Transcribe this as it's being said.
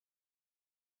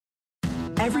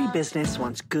Every business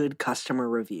wants good customer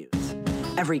reviews.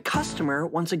 Every customer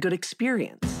wants a good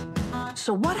experience.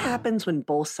 So what happens when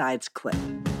both sides click?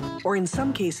 Or in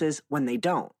some cases, when they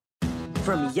don't?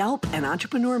 From Yelp and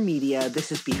Entrepreneur Media,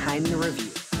 this is Behind the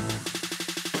Review.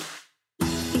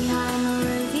 Behind the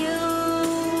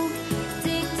review,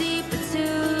 dig deep into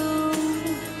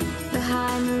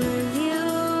behind the review,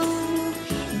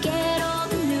 get all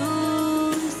the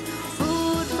news,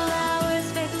 food,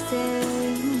 flowers,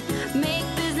 fixing, make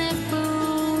business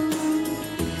boom.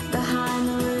 Behind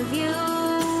the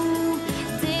review,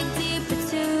 dig deep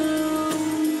into.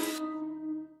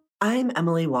 I'm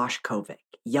Emily Washkovic,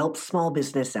 Yelp's small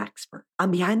business expert.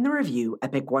 On Behind the Review, I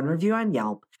pick one review on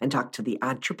Yelp and talk to the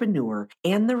entrepreneur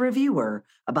and the reviewer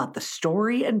about the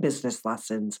story and business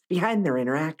lessons behind their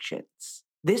interactions.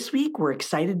 This week, we're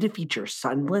excited to feature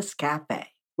Sunbliss Cafe,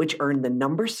 which earned the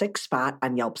number 6 spot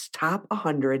on Yelp's top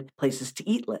 100 places to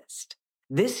eat list.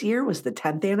 This year was the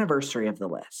 10th anniversary of the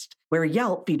list, where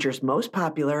Yelp features most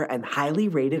popular and highly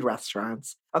rated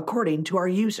restaurants according to our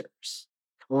users.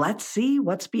 Let's see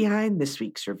what's behind this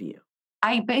week's review.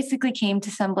 I basically came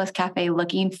to Sunbliss Cafe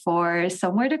looking for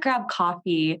somewhere to grab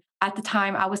coffee. At the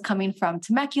time, I was coming from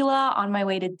Temecula on my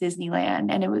way to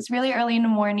Disneyland, and it was really early in the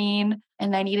morning,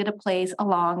 and I needed a place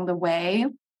along the way.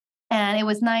 And it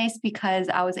was nice because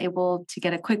I was able to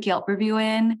get a quick Yelp review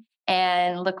in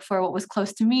and look for what was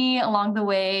close to me along the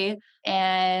way.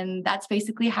 And that's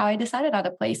basically how I decided on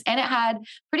a place. And it had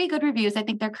pretty good reviews. I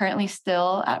think they're currently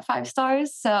still at 5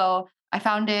 stars. So I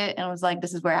found it and was like,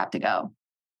 this is where I have to go.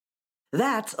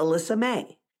 That's Alyssa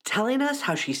May, telling us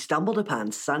how she stumbled upon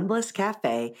Sunbliss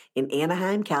Cafe in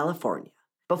Anaheim, California,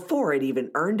 before it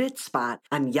even earned its spot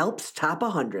on Yelp's top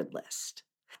 100 list.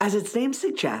 As its name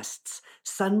suggests,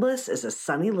 Sunbliss is a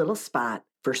sunny little spot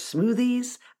for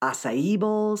smoothies, acai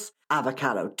bowls,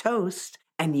 avocado toast,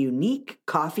 and unique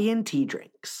coffee and tea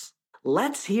drinks.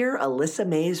 Let's hear Alyssa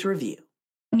May's review.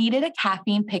 Needed a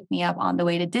caffeine pick-me-up on the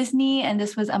way to Disney, and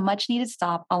this was a much-needed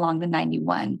stop along the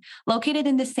 91. Located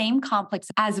in the same complex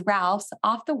as Ralph's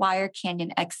off the Wire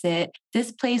Canyon exit,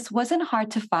 this place wasn't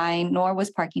hard to find, nor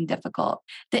was parking difficult.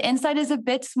 The inside is a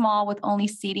bit small with only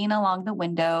seating along the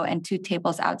window and 2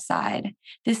 tables outside.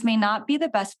 This may not be the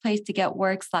best place to get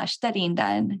work/studying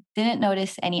done. Didn't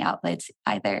notice any outlets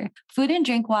either. Food and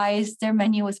drink-wise, their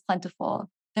menu was plentiful.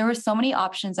 There were so many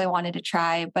options I wanted to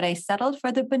try, but I settled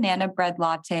for the banana bread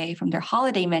latte from their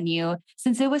holiday menu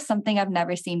since it was something I've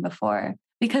never seen before.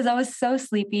 Because I was so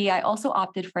sleepy, I also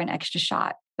opted for an extra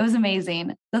shot. It was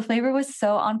amazing. The flavor was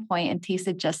so on point and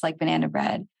tasted just like banana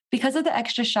bread. Because of the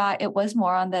extra shot, it was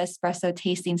more on the espresso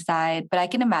tasting side, but I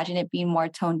can imagine it being more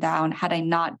toned down had I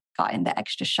not gotten the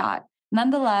extra shot.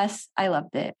 Nonetheless, I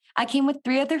loved it. I came with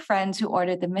 3 other friends who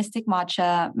ordered the Mystic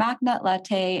Matcha, Mac Nut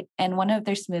Latte, and one of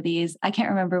their smoothies. I can't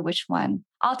remember which one.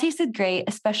 All tasted great,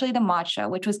 especially the matcha,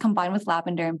 which was combined with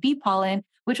lavender and bee pollen,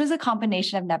 which was a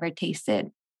combination I've never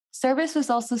tasted. Service was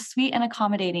also sweet and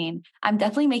accommodating. I'm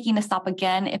definitely making a stop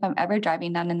again if I'm ever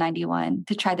driving down the 91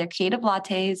 to try their creative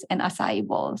lattes and acai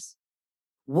bowls.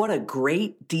 What a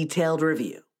great detailed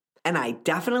review. And I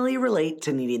definitely relate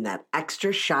to needing that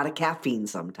extra shot of caffeine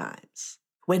sometimes.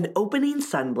 When opening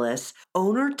Sunbliss,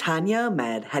 owner Tanya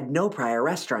Ahmed had no prior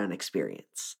restaurant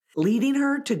experience, leading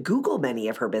her to Google many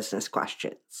of her business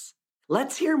questions.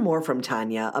 Let's hear more from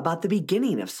Tanya about the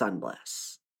beginning of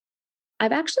Sunbliss.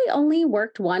 I've actually only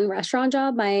worked one restaurant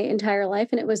job my entire life,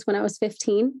 and it was when I was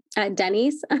 15 at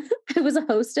Denny's. I was a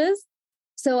hostess.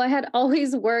 So I had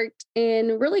always worked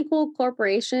in really cool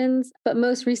corporations, but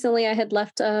most recently I had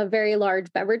left a very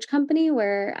large beverage company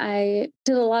where I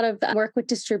did a lot of work with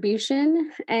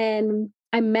distribution, and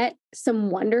I met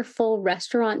some wonderful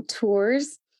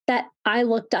restaurateurs that I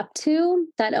looked up to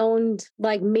that owned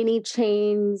like mini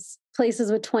chains,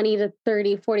 places with 20 to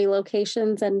 30, 40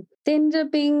 locations, and they ended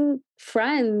up being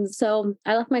friends. So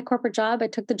I left my corporate job, I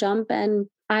took the jump, and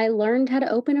I learned how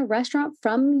to open a restaurant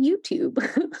from YouTube.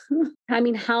 I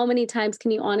mean, how many times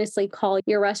can you honestly call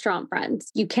your restaurant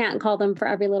friends? You can't call them for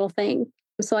every little thing.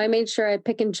 So I made sure I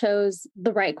pick and chose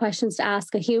the right questions to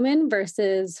ask a human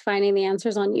versus finding the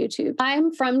answers on YouTube.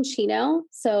 I'm from Chino,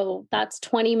 so that's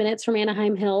 20 minutes from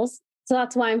Anaheim Hills. So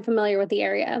that's why I'm familiar with the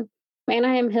area.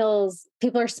 Anaheim Hills,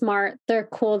 people are smart, they're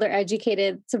cool, they're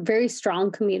educated. It's a very strong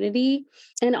community.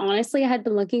 And honestly, I had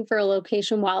been looking for a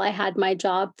location while I had my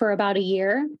job for about a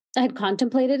year. I had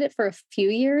contemplated it for a few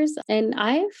years, and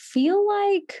I feel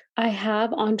like I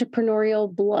have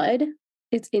entrepreneurial blood.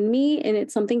 It's in me, and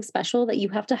it's something special that you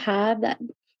have to have, that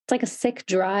it's like a sick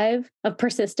drive of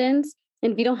persistence.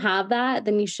 And if you don't have that,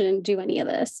 then you shouldn't do any of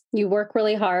this. You work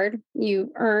really hard,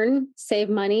 you earn, save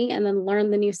money, and then learn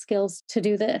the new skills to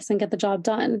do this and get the job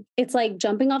done. It's like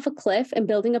jumping off a cliff and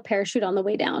building a parachute on the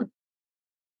way down.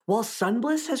 While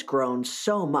Sunbliss has grown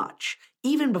so much,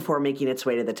 even before making its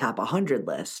way to the top 100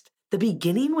 list, the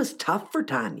beginning was tough for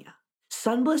Tanya.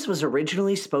 Sunbliss was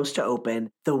originally supposed to open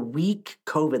the week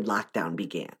COVID lockdown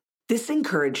began. This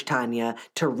encouraged Tanya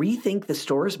to rethink the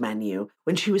store's menu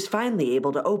when she was finally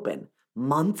able to open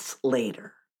months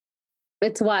later.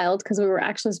 It's wild because we were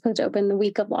actually supposed to open the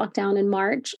week of lockdown in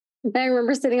March. And I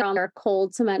remember sitting on our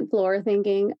cold cement floor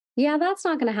thinking, yeah, that's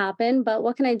not going to happen. But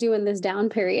what can I do in this down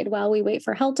period while we wait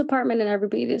for health department and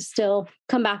everybody to still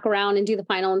come back around and do the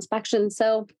final inspection?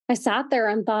 So I sat there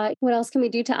and thought, what else can we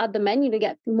do to add the menu to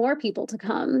get more people to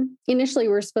come? Initially,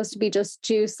 we were supposed to be just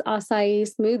juice, acai,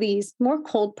 smoothies, more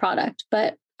cold product.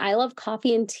 But I love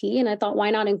coffee and tea. And I thought,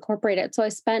 why not incorporate it? So I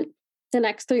spent the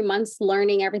next 3 months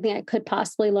learning everything I could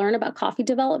possibly learn about coffee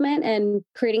development and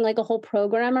creating like a whole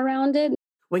program around it.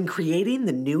 When creating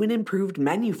the new and improved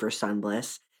menu for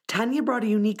Sunbliss, Tanya brought a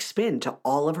unique spin to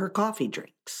all of her coffee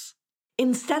drinks.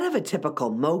 Instead of a typical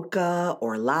mocha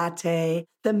or latte,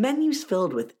 the menu's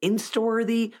filled with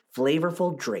Insta-worthy,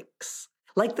 flavorful drinks,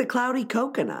 like the Cloudy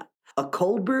Coconut, a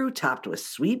cold brew topped with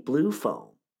sweet blue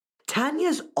foam.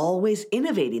 Tanya's always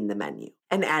innovating the menu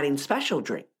and adding special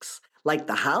drinks, like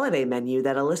the holiday menu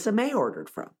that Alyssa May ordered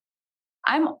from.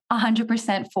 I'm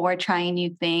 100% for trying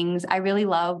new things. I really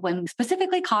love when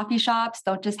specifically coffee shops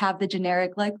don't just have the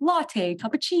generic like latte,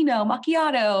 cappuccino,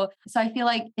 macchiato. So I feel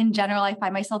like in general, I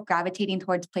find myself gravitating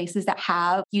towards places that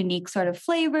have unique sort of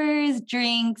flavors,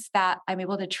 drinks that I'm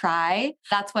able to try.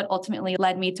 That's what ultimately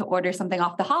led me to order something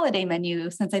off the holiday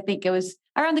menu, since I think it was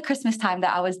around the Christmas time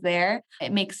that I was there.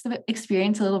 It makes the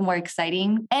experience a little more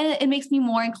exciting, and it makes me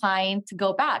more inclined to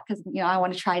go back because, I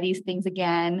want to try these things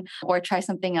again or try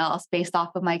something else based off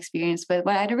of my experience with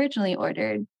what I'd originally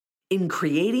ordered. In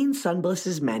creating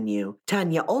Sunbliss's menu,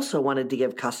 Tanya also wanted to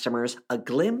give customers a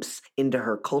glimpse into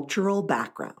her cultural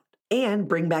background and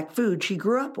bring back food she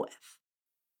grew up with.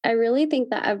 I really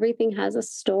think that everything has a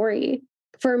story.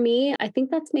 For me, I think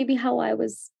that's maybe how I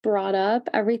was brought up.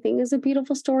 Everything is a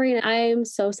beautiful story. And I am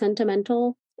so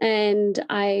sentimental and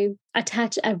I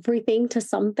attach everything to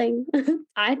something.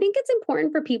 I think it's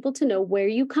important for people to know where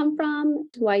you come from,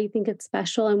 why you think it's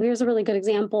special. And here's a really good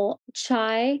example.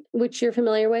 Chai, which you're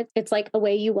familiar with, it's like a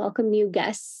way you welcome new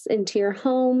guests into your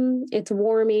home. It's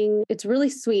warming. It's really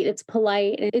sweet. It's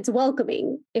polite. It's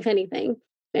welcoming, if anything.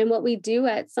 And what we do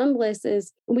at Sunbliss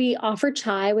is we offer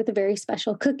chai with a very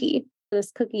special cookie. This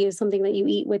cookie is something that you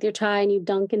eat with your chai and you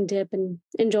dunk and dip and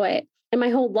enjoy it. And my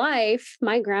whole life,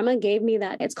 my grandma gave me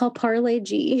that. It's called Parle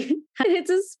G. It's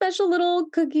a special little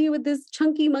cookie with this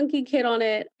chunky monkey kid on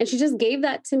it. And she just gave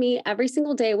that to me every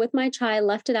single day with my chai,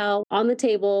 left it out on the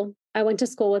table. I went to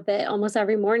school with it almost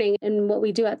every morning. And what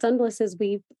we do at Sunbliss is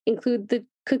we include the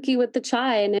cookie with the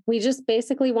chai. And we just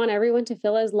basically want everyone to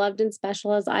feel as loved and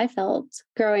special as I felt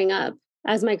growing up,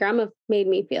 as my grandma made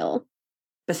me feel.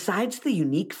 Besides the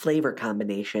unique flavor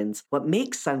combinations, what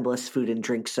makes Sunbliss food and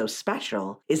drink so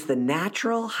special is the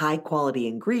natural, high-quality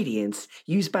ingredients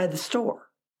used by the store.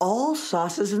 All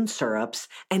sauces and syrups,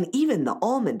 and even the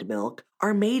almond milk,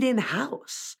 are made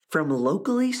in-house from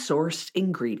locally sourced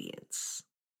ingredients.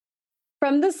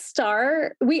 From the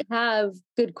start, we have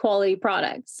good quality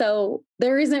products. So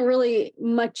there isn't really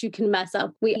much you can mess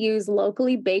up. We use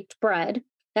locally baked bread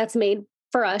that's made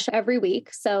for us every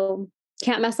week. So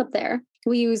can't mess up there.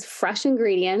 We use fresh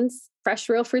ingredients, fresh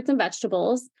real fruits and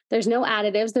vegetables. There's no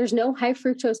additives. There's no high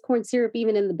fructose corn syrup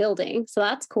even in the building. So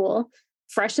that's cool.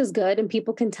 Fresh is good and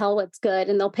people can tell what's good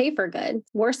and they'll pay for good.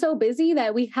 We're so busy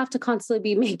that we have to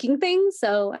constantly be making things.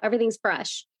 So everything's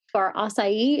fresh. Our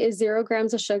acai is 0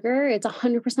 grams of sugar. It's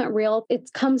 100% real.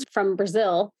 It comes from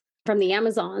Brazil, from the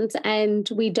Amazons, and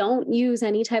we don't use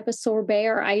any type of sorbet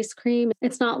or ice cream.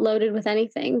 It's not loaded with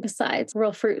anything besides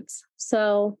real fruits.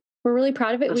 So we're really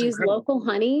proud of it. That's we incredible. use local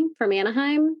honey from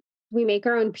Anaheim. We make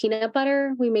our own peanut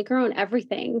butter. We make our own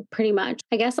everything pretty much.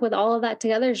 I guess with all of that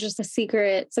together is just a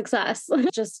secret success.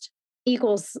 Just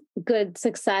equals good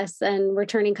success and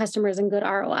returning customers and good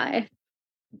ROI.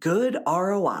 Good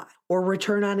ROI, or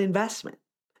return on investment.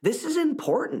 This is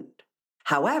important.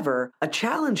 However, a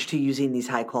challenge to using these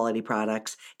high-quality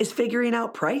products is figuring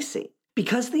out pricing.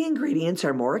 Because the ingredients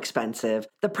are more expensive,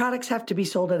 the products have to be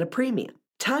sold at a premium.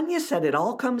 Tanya said it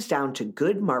all comes down to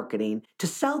good marketing to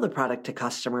sell the product to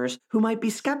customers who might be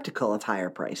skeptical of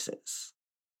higher prices.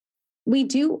 We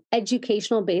do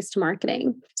educational-based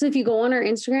marketing. So if you go on our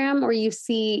Instagram or you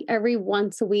see every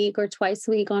once a week or twice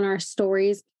a week on our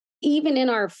stories, Even in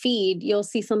our feed, you'll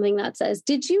see something that says,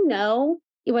 did you know,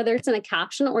 whether it's in a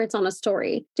caption or it's on a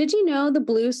story, did you know the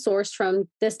blue sourced from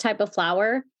this type of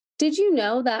flower? Did you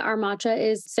know that our matcha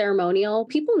is ceremonial?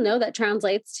 People know that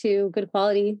translates to good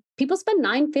quality. People spend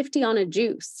 $9.50 on a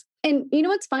juice. And you know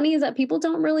what's funny is that people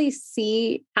don't really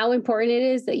see how important it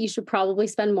is that you should probably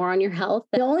spend more on your health.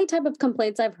 The only type of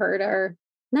complaints I've heard are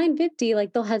 $9.50.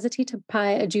 Like they'll hesitate to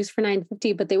buy a juice for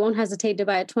 $9.50, but they won't hesitate to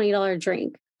buy a $20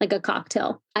 drink, like a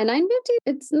cocktail. At $9.50,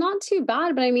 it's not too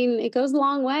bad, but I mean, it goes a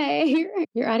long way.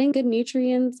 You're adding good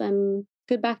nutrients and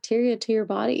good bacteria to your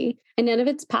body, and none of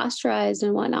it's pasteurized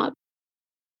and whatnot.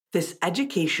 This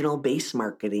educational-based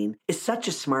marketing is such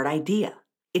a smart idea.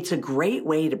 It's a great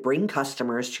way to bring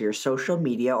customers to your social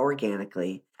media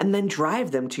organically and then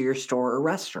drive them to your store or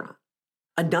restaurant.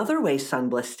 Another way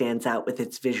Sunbliss stands out with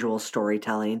its visual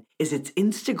storytelling is its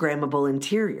Instagrammable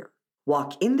interior.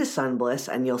 Walk into Sunbliss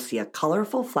and you'll see a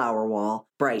colorful flower wall,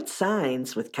 bright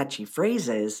signs with catchy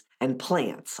phrases, and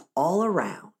plants all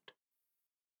around.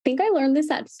 I think I learned this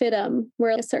at FITM,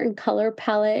 where a certain color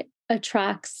palette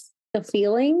attracts the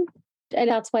feeling. And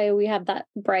that's why we have that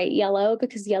bright yellow,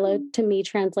 because yellow to me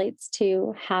translates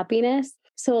to happiness.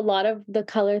 So a lot of the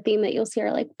color theme that you'll see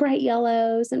are like bright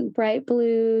yellows and bright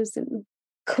blues and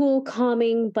cool,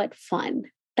 calming, but fun.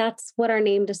 That's what our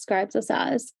name describes us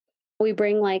as. We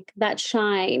bring like that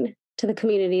shine to the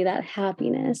community, that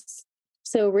happiness.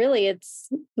 So really it's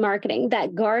marketing.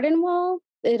 That garden wall,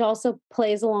 it also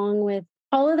plays along with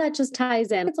all of that, just ties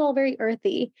in. It's all very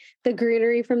earthy. The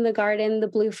greenery from the garden, the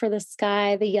blue for the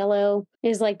sky, the yellow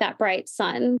is like that bright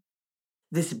sun.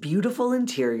 This beautiful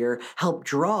interior helped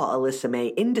draw Alyssa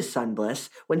May into Sunbliss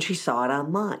when she saw it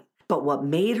online. But what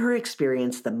made her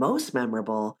experience the most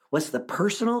memorable was the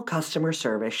personal customer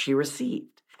service she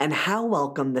received and how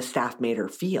welcome the staff made her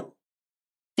feel.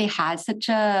 They had such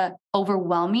a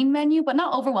overwhelming menu, but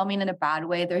not overwhelming in a bad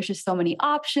way. There's just so many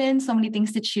options, so many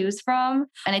things to choose from.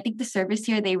 And I think the service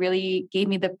here, they really gave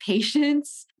me the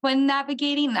patience when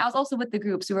navigating. And I was also with the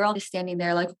group. So we were all just standing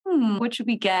there like, what should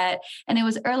we get? And it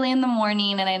was early in the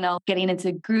morning. And I know getting into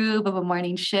a group of a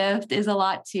morning shift is a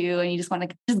lot too. And you just want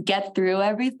to just get through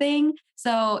everything.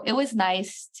 So it was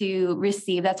nice to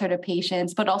receive that sort of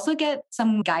patience, but also get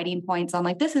some guiding points on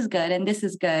like, this is good and this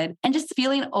is good. And just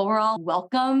feeling overall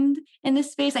welcomed in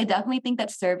this space. I definitely think that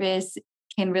service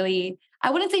can really, I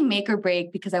wouldn't say make or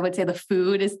break, because I would say the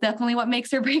food is definitely what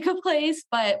makes or break a place.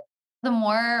 But the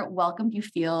more welcomed you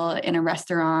feel in a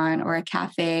restaurant or a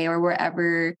cafe or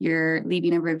wherever you're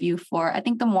leaving a review for, I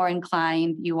think the more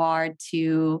inclined you are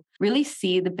to really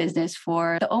see the business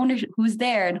for the owner who's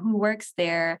there and who works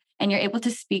there. And you're able to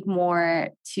speak more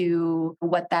to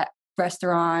what that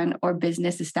restaurant or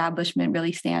business establishment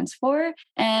really stands for.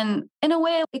 And in a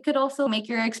way, it could also make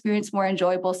your experience more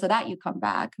enjoyable so that you come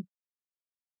back.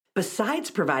 Besides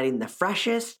providing the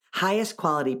freshest, highest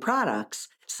quality products,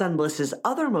 Sunbliss's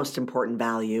other most important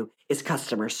value is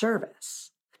customer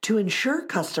service. To ensure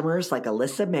customers like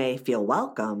Alyssa May feel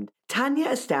welcomed, Tanya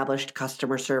established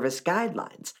customer service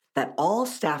guidelines that all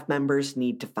staff members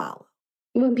need to follow.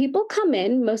 When people come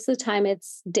in, most of the time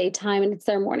it's daytime and it's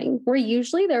their morning. We're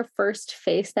usually their first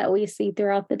face that we see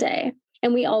throughout the day.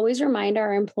 And we always remind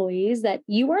our employees that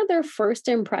you are their first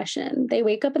impression. They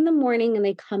wake up in the morning and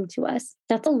they come to us.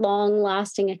 That's a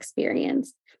long-lasting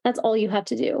experience. That's all you have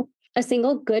to do. A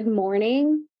single good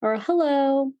morning or a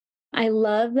hello. I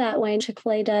love that when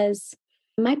Chick-fil-A does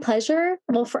my pleasure.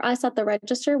 Well, for us at the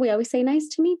register, we always say, nice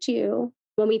to meet you.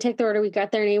 When we take the order, we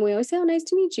get their name. We always say, oh, nice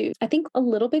to meet you. I think a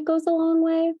little bit goes a long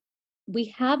way. We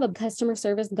have a customer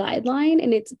service guideline,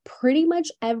 and it's pretty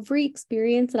much every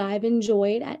experience that I've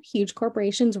enjoyed at huge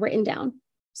corporations written down.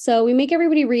 So we make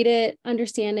everybody read it,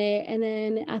 understand it. And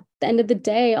then at the end of the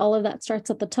day, all of that starts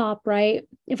at the top, right?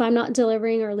 If I'm not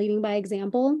delivering or leading by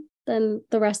example, then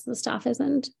the rest of the staff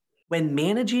isn't. When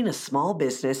managing a small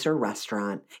business or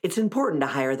restaurant, it's important to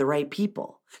hire the right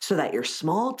people so that your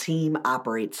small team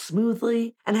operates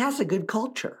smoothly and has a good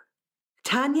culture.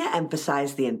 Tanya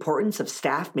emphasized the importance of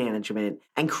staff management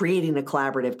and creating a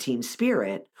collaborative team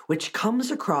spirit, which comes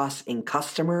across in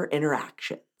customer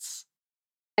interactions.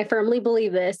 I firmly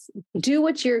believe this. Do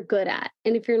what you're good at.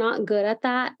 And if you're not good at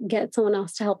that, get someone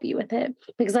else to help you with it.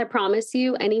 Because I promise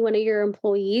you, any one of your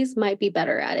employees might be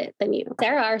better at it than you.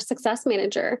 Sarah, our success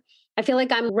manager, I feel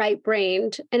like I'm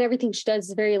right-brained and everything she does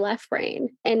is very left-brained.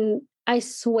 And I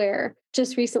swear,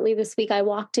 just recently this week, I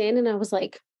walked in and I was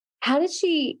like,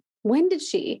 when did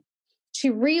she? She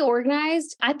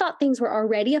reorganized. I thought things were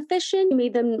already efficient,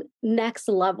 made them next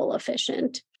level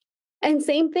efficient. And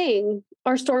same thing,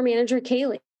 our store manager,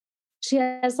 Kaylee. She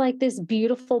has like this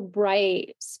beautiful,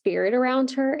 bright spirit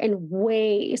around her and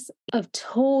ways of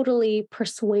totally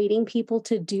persuading people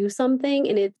to do something.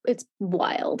 And it's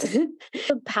wild.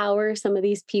 The power some of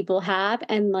these people have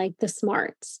and like the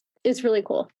smarts. It's really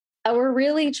cool. We're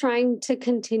really trying to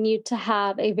continue to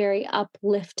have a very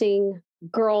uplifting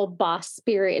girl boss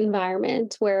spirit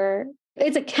environment where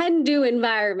it's a can-do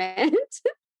environment.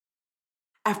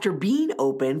 After being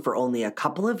open for only a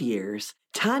couple of years,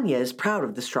 Tanya is proud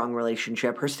of the strong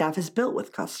relationship her staff has built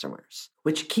with customers,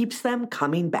 which keeps them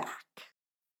coming back.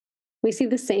 We see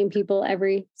the same people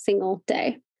every single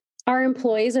day. Our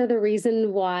employees are the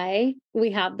reason why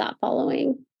we have that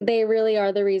following. They really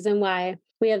are the reason why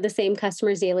we have the same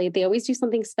customers daily. They always do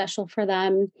something special for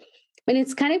them. And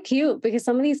it's kind of cute because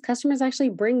some of these customers actually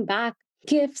bring back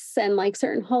gifts and like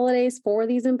certain holidays for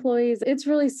these employees. It's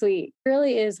really sweet. It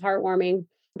really is heartwarming.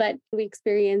 But we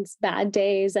experience bad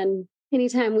days. And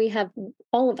anytime we have,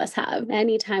 all of us have,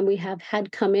 anytime we have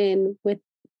had come in with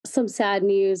some sad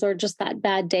news or just that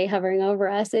bad day hovering over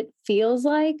us, it feels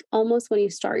like almost when you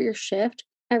start your shift,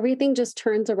 everything just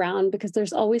turns around because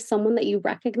there's always someone that you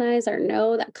recognize or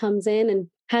know that comes in and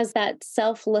has that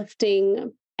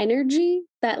self-lifting energy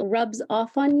that rubs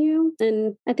off on you.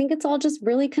 And I think it's all just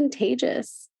really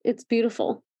contagious. It's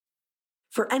beautiful.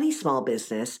 For any small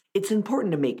business, it's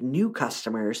important to make new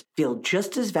customers feel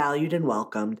just as valued and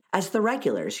welcomed as the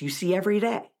regulars you see every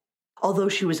day. Although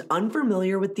she was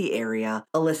unfamiliar with the area,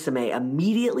 Alyssa May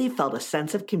immediately felt a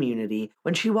sense of community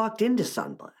when she walked into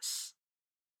Sunbliss.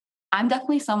 I'm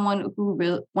definitely someone who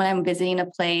really, when I'm visiting a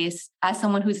place, as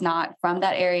someone who's not from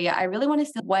that area, I really want to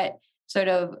see what sort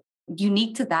of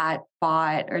unique to that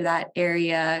spot or that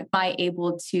area am I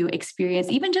able to experience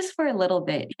even just for a little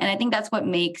bit. And I think that's what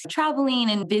makes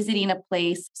traveling and visiting a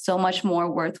place so much more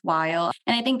worthwhile.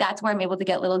 And I think that's where I'm able to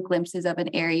get little glimpses of an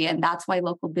area. And that's why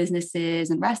local businesses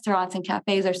and restaurants and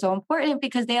cafes are so important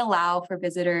because they allow for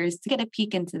visitors to get a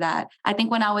peek into that. I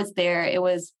think when I was there, it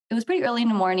was pretty early in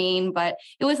the morning, but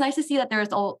it was nice to see that there was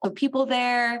all the people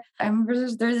there. I remember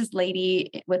there's this lady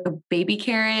with a baby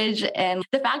carriage. And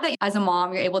the fact that as a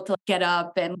mom, you're able to get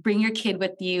up and bring your kid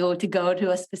with you to go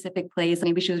to a specific place.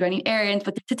 Maybe she was running errands,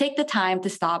 but to take the time to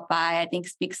stop by, I think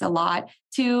speaks a lot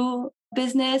to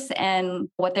business and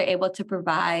what they're able to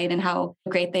provide and how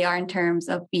great they are in terms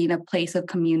of being a place of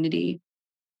community.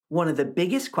 One of the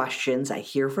biggest questions I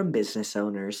hear from business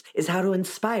owners is how to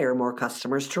inspire more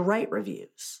customers to write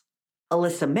reviews.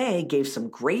 Alyssa May gave some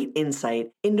great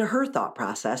insight into her thought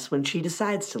process when she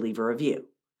decides to leave a review.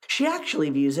 She actually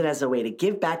views it as a way to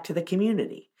give back to the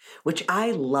community, which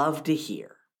I love to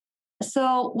hear.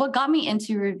 So what got me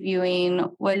into reviewing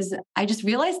was I just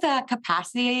realized that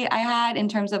capacity I had in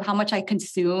terms of how much I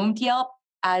consumed Yelp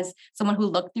as someone who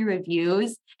looked through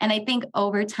reviews. And I think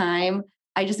over time,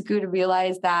 I just grew to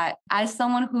realize that as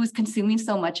someone who's consuming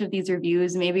so much of these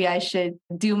reviews, maybe I should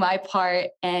do my part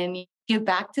and give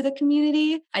back to the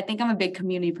community. I think I'm a big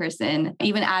community person,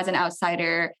 even as an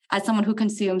outsider, as someone who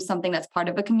consumes something that's part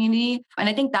of a community. And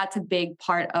I think that's a big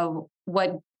part of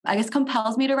what I guess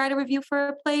compels me to write a review for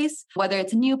a place, whether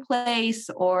it's a new place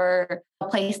or a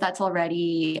place that's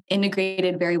already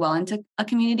integrated very well into a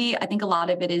community. I think a lot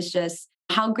of it is just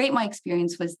how great my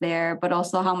experience was there, but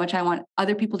also how much I want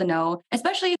other people to know,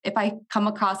 especially if I come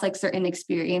across like certain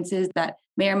experiences that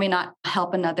may or may not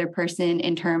help another person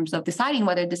in terms of deciding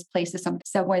whether this place is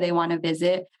somewhere they want to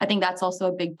visit. I think that's also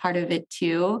a big part of it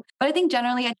too. But I think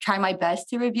generally I try my best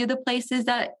to review the places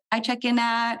that I check in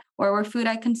at or food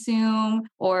I consume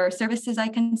or services I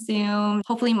consume.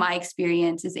 Hopefully my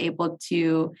experience is able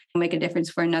to make a difference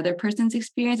for another person's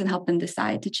experience and help them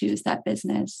decide to choose that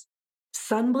business.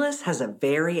 Sunbliss has a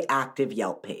very active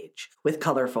Yelp page with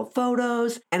colorful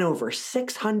photos and over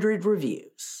 600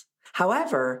 reviews.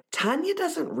 However, Tanya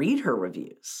doesn't read her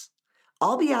reviews.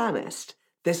 I'll be honest,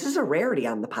 this is a rarity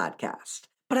on the podcast,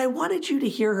 but I wanted you to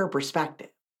hear her perspective.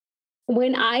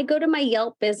 When I go to my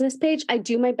Yelp business page, I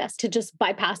do my best to just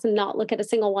bypass and not look at a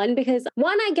single one because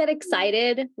one, I get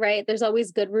excited, right? There's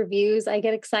always good reviews. I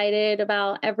get excited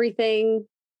about everything.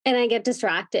 And I get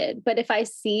distracted. But if I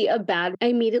see a bad, I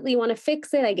immediately want to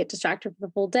fix it. I get distracted for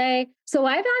the whole day. So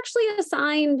I've actually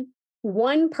assigned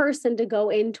one person to go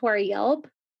into our Yelp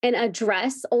and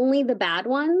address only the bad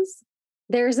ones.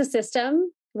 There's a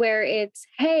system where it's,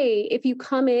 hey, if you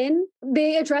come in,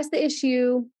 they address the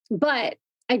issue, but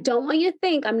I don't want you to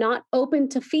think I'm not open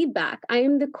to feedback. I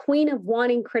am the queen of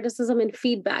wanting criticism and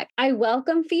feedback. I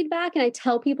welcome feedback and I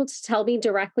tell people to tell me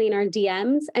directly in our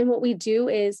DMs. And what we do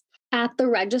is, at the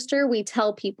register, we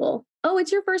tell people, oh,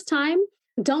 it's your first time.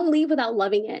 Don't leave without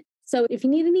loving it. So if you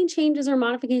need any changes or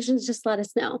modifications, just let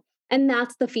us know. And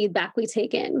that's the feedback we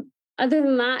take in. Other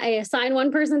than that, I assign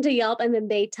one person to Yelp and then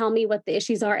they tell me what the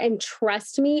issues are. And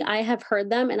trust me, I have heard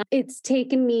them and it's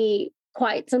taken me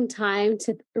quite some time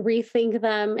to rethink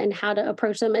them and how to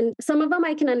approach them. And some of them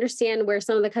I can understand where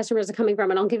some of the customers are coming from.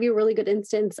 And I'll give you a really good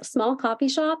instance. Small coffee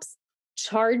shops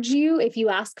charge you if you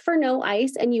ask for no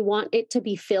ice and you want it to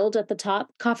be filled at the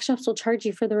top. Coffee shops will charge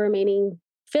you for the remaining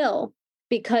fill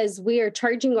because we are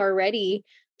charging already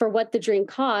for what the drink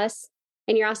costs.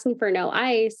 And you're asking for no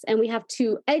ice. And we have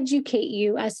to educate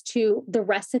you as to the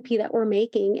recipe that we're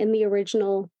making in the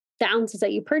original, the ounces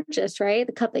that you purchased, right?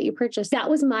 The cup that you purchased. That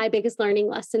was my biggest learning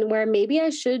lesson where maybe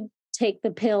I should take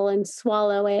the pill and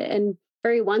swallow it. And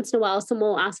very once in a while,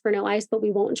 someone will ask for no ice, but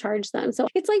we won't charge them. So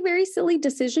it's like very silly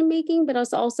decision making, but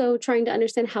us also trying to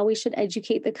understand how we should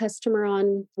educate the customer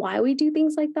on why we do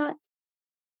things like that.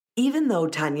 Even though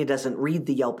Tanya doesn't read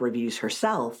the Yelp reviews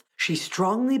herself, she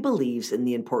strongly believes in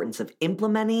the importance of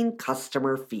implementing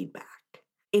customer feedback.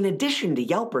 In addition to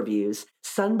Yelp reviews,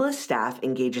 Sunbliss staff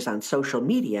engages on social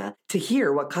media to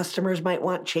hear what customers might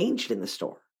want changed in the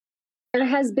store. There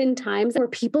has been times where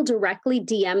people directly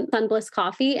DM Sunbliss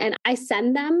Coffee and I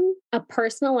send them a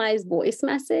personalized voice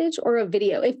message or a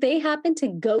video. If they happen to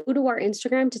go to our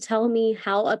Instagram to tell me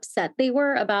how upset they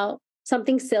were about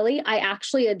something silly, I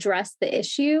actually address the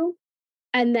issue.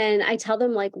 And then I tell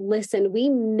them like, listen, we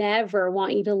never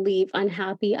want you to leave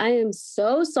unhappy. I am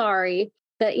so sorry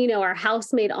that, our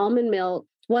house-made almond milk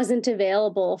wasn't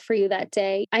available for you that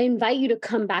day. I invite you to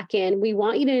come back in. We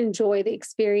want you to enjoy the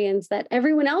experience that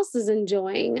everyone else is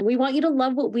enjoying. We want you to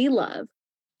love what we love.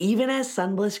 Even as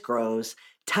Sunbliss grows,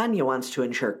 Tanya wants to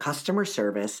ensure customer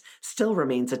service still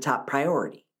remains a top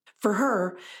priority. For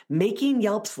her, making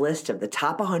Yelp's list of the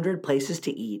top 100 places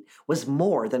to eat was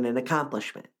more than an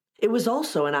accomplishment. It was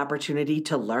also an opportunity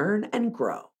to learn and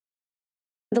grow.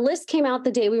 The list came out the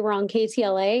day we were on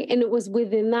KTLA, and it was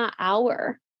within that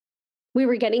hour. We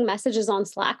were getting messages on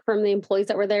Slack from the employees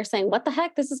that were there saying, what the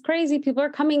heck? This is crazy. People are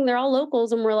coming. They're all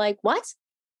locals. And we're like, what?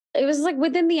 It was like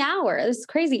within the hour. This is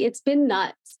crazy. It's been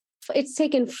nuts. It's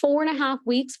taken 4.5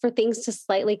 weeks for things to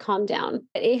slightly calm down.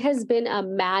 It has been a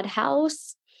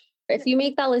madhouse. If you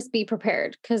make that list, be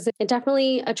prepared because it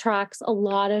definitely attracts a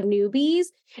lot of newbies.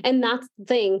 And that's the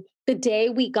thing. The day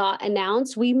we got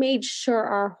announced, we made sure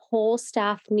our whole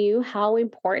staff knew how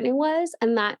important it was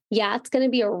and that, yeah, it's going to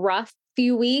be a rough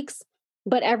few weeks,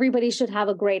 but everybody should have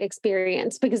a great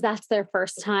experience because that's their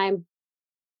first time.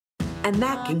 And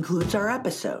that concludes our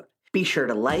episode. Be sure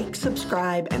to like,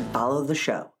 subscribe, and follow the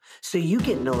show so you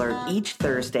get an alert each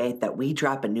Thursday that we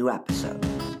drop a new episode.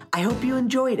 I hope you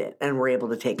enjoyed it and were able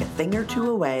to take a thing or two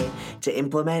away to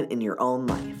implement in your own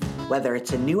life. Whether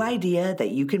it's a new idea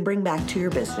that you can bring back to your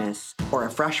business or a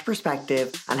fresh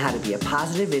perspective on how to be a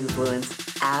positive influence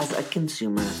as a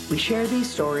consumer, we share these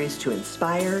stories to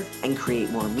inspire and create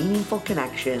more meaningful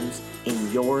connections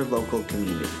in your local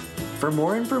community. For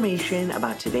more information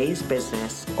about today's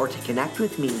business or to connect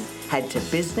with me, head to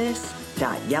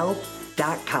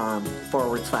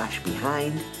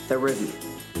business.yelp.com/behind the review.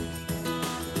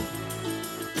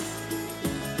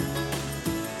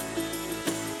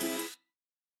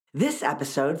 This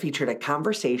episode featured a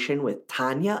conversation with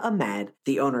Tanya Ahmed,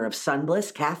 the owner of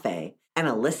Sunbliss Cafe, and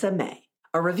Alyssa May,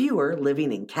 a reviewer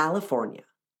living in California.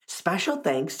 Special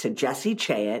thanks to Jesse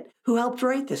Chayet, who helped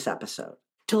write this episode.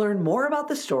 To learn more about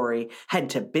the story, head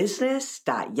to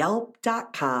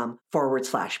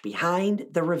business.yelp.com/behind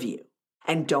the review.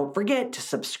 And don't forget to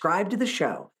subscribe to the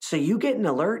show so you get an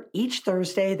alert each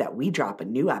Thursday that we drop a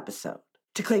new episode.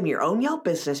 To claim your own Yelp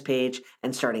business page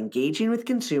and start engaging with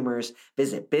consumers,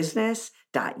 visit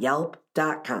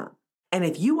business.yelp.com. And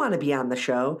if you want to be on the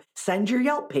show, send your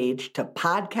Yelp page to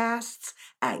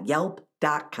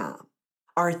podcasts@yelp.com.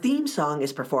 Our theme song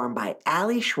is performed by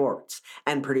Ali Schwartz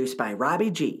and produced by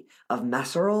Robbie G of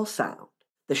Messerol Sound.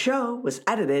 The show was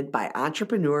edited by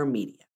Entrepreneur Media.